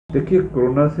देखिए,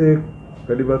 कोरोना से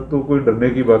पहली बात तो कोई डरने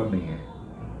की बात नहीं है।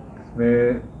 इसमें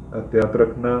एहतियात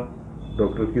रखना,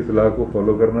 डॉक्टर की सलाह को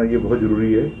फॉलो करना ये बहुत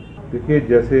ज़रूरी है। देखिए,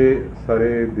 जैसे सारे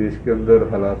देश के अंदर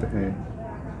हालात हैं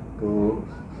तो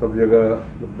सब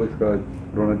जगह इसका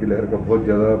कोरोना की लहर का बहुत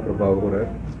ज़्यादा प्रभाव हो रहा है।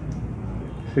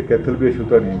 इससे कैथल भी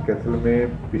अछूता नहीं है। कैथल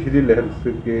में पिछली लहर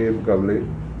के मुकाबले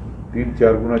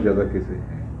 3-4 गुना ज़्यादा केसेज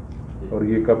हैं और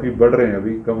ये काफ़ी बढ़ रहे हैं,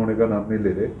 अभी कम होने का नाम नहीं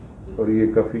ले रहे और ये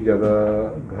काफ़ी ज़्यादा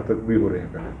घातक भी हो रहे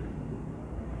हैं पहले से।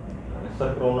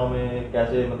 सर, कोरोना में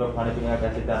कैसे खाने पीने का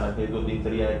कैसे ध्यान रखें, जो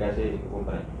दिनचर्या है कैसे वो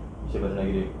करें इससे बचने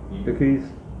के लिए? देखिए,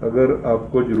 अगर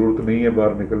आपको ज़रूरत नहीं है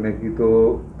बाहर निकलने की तो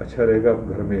अच्छा रहेगा आप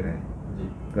घर में रहें।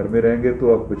 घर में रहेंगे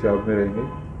तो आप बचाव में रहेंगे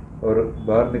और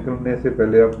बाहर निकलने से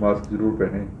पहले आप मास्क ज़रूर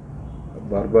पहनें,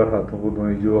 बार बार हाथों को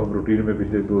धोएं। जो हम रूटीन में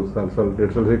पिछले 2 साल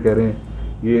 1.5 साल से कह रहे हैं,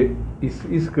 ये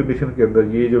इस कंडीशन के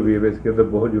अंदर ये जो वेव है इसके अंदर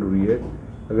बहुत ज़रूरी है।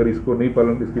 अगर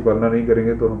इसकी पालना नहीं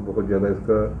करेंगे तो हम बहुत ज़्यादा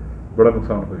इसका बड़ा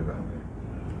नुकसान होएगा हमें।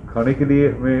 खाने के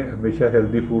लिए हमें हमेशा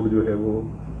हेल्दी फूड जो है वो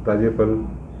ताज़े फल,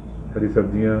 हरी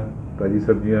सब्जियाँ, ताज़ी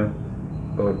सब्जियाँ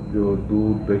और जो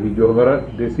दूध दही जो हमारा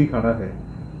देसी खाना है,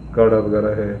 काढ़ा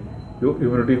वगैरह है जो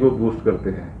इम्यूनिटी को बूस्ट करते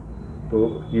हैं, तो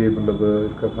ये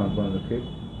इसका खान पान रखें।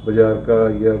 बाज़ार का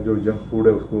या जो जंक फूड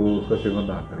है उसका सेवन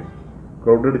ना करें।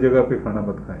 क्राउडेड जगह पे खाना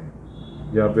मत खाएं,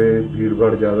 जहाँ पे भीड़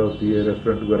भाड़ ज़्यादा होती है,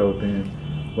 रेस्टोरेंट वगैरह होते हैं,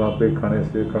 वहाँ पे खाना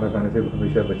खाने से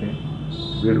हमेशा बचें।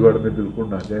 भीड़ भाड़ में बिल्कुल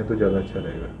ना जाएं तो ज़्यादा अच्छा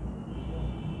रहेगा।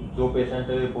 जो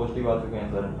पेशेंट पॉजिटिव आ चुके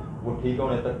हैं सर, वो ठीक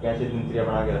होने तक कैसे दिनचर्या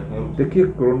बना के रखें? देखिए,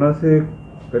 कोरोना से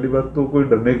पहली बात तो कोई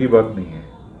डरने की बात नहीं है।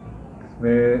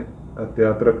 इसमें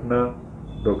एहतियात रखना,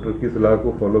 डॉक्टर की सलाह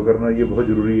को फॉलो करना ये बहुत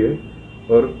ज़रूरी है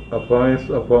और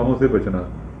अफवाहों से बचना।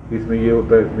 इसमें ये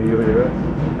होता है, इसमें ये हो जाएगा,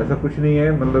 ऐसा कुछ नहीं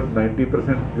है।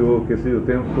 90% जो केसेज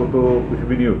होते हैं उनको तो कुछ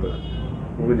भी नहीं होता,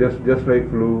 वो जस्ट लाइक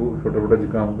फ्लू, छोटा मोटा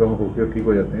जुकाम होकर ठीक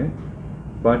हो जाते हैं।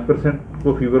 5%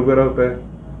 को फीवर वगैरह होता है,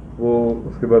 वो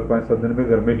उसके बाद 5-7 दिन में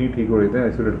घर में ही ठीक हो जाते हैं।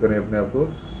 आइसोलेट करें अपने आप को।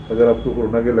 अगर आपको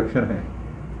कोरोना के लक्षण हैं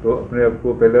तो अपने आप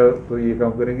को पहले तो ये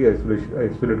काम करेंगे,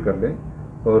 आइसोलेट कर लें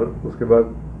और उसके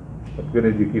बाद अपने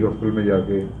नज़दीकी हॉस्पिटल में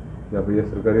जाके या फिर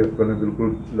सरकारी अस्पताल में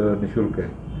बिल्कुल निःशुल्क है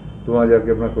तो वहाँ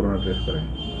जाके अपना कोरोना टेस्ट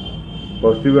करें।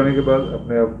 पॉजिटिव आने के बाद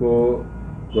अपने आप को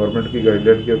गवर्नमेंट की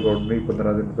गाइडलाइन के अकॉर्डिंग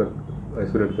 15 दिन तक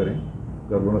आइसोलेट करें,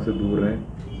 घर वालों से दूर रहें,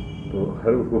 तो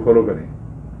हर उसको फॉलो करें।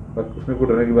 पर उसमें कोई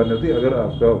डरने की बात नहीं होती। अगर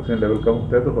आपका ऑक्सीजन लेवल कम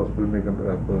होता है तो हॉस्पिटल में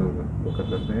आप कर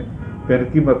सकते हैं।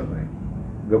 पैनिक मत हों,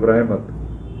 घबराएं मत,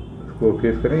 इसको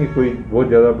फेस करें। ये कोई बहुत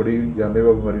ज़्यादा बड़ी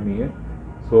जानलेवा बीमारी नहीं है।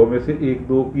 100 में से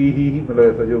 1-2 की ही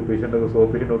ऐसा जो पेशेंट अगर 100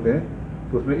 पेशेंट होते हैं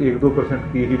तो उसमें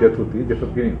 1-2% की ही डेथ होती है, जब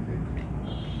सबकी नहीं होती।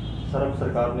 सर, अब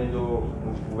सरकार ने जो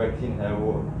वैक्सीन है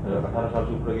वो 18 साल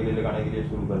से ऊपर के लिए लगाने के लिए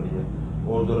शुरू कर दी है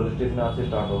और जो रजिस्ट्रेशन आज से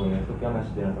स्टार्ट हो गए हैं, तो क्या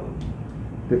मैसेज देना चाहोगे?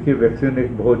 देखिए, वैक्सीन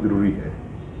एक बहुत ज़रूरी है।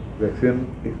 वैक्सीन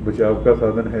एक बचाव का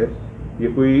साधन है, ये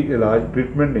कोई इलाज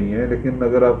ट्रीटमेंट नहीं है। लेकिन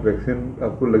अगर आप वैक्सीन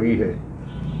आपको लगी है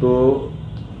तो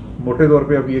मोटे तौर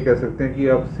पे आप ये कह सकते हैं कि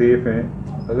आप सेफ़ हैं।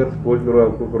 अगर सपोज करो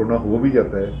आपको कोरोना हो भी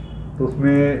जाता है तो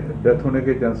उसमें डेथ होने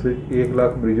के चांसेस 1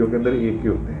 लाख मरीजों के अंदर 1 के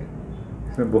होते हैं।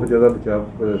 इसमें बहुत ज़्यादा बचाव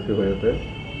से हो जाता है।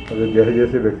 अगर जैसे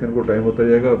जैसे वैक्सीन को टाइम होता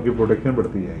जाएगा आपकी प्रोटेक्शन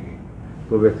बढ़ती जाएगी,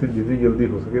 तो वैक्सीन जितनी जल्दी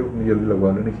हो सके उतनी जल्दी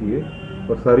लगवा लेनी चाहिए।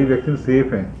 और सारी वैक्सीन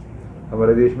सेफ़ हैं।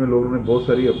 हमारे देश में लोगों ने बहुत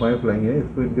सारी अफवाहें फैलाई हैं,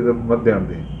 इसको इनकी तरफ मत ध्यान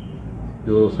दें।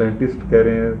 जो साइंटिस्ट कह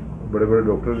रहे हैं, बड़े बड़े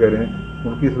डॉक्टर कह रहे हैं,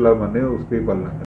 उनकी सलाह मानें और उसकी पालना करें।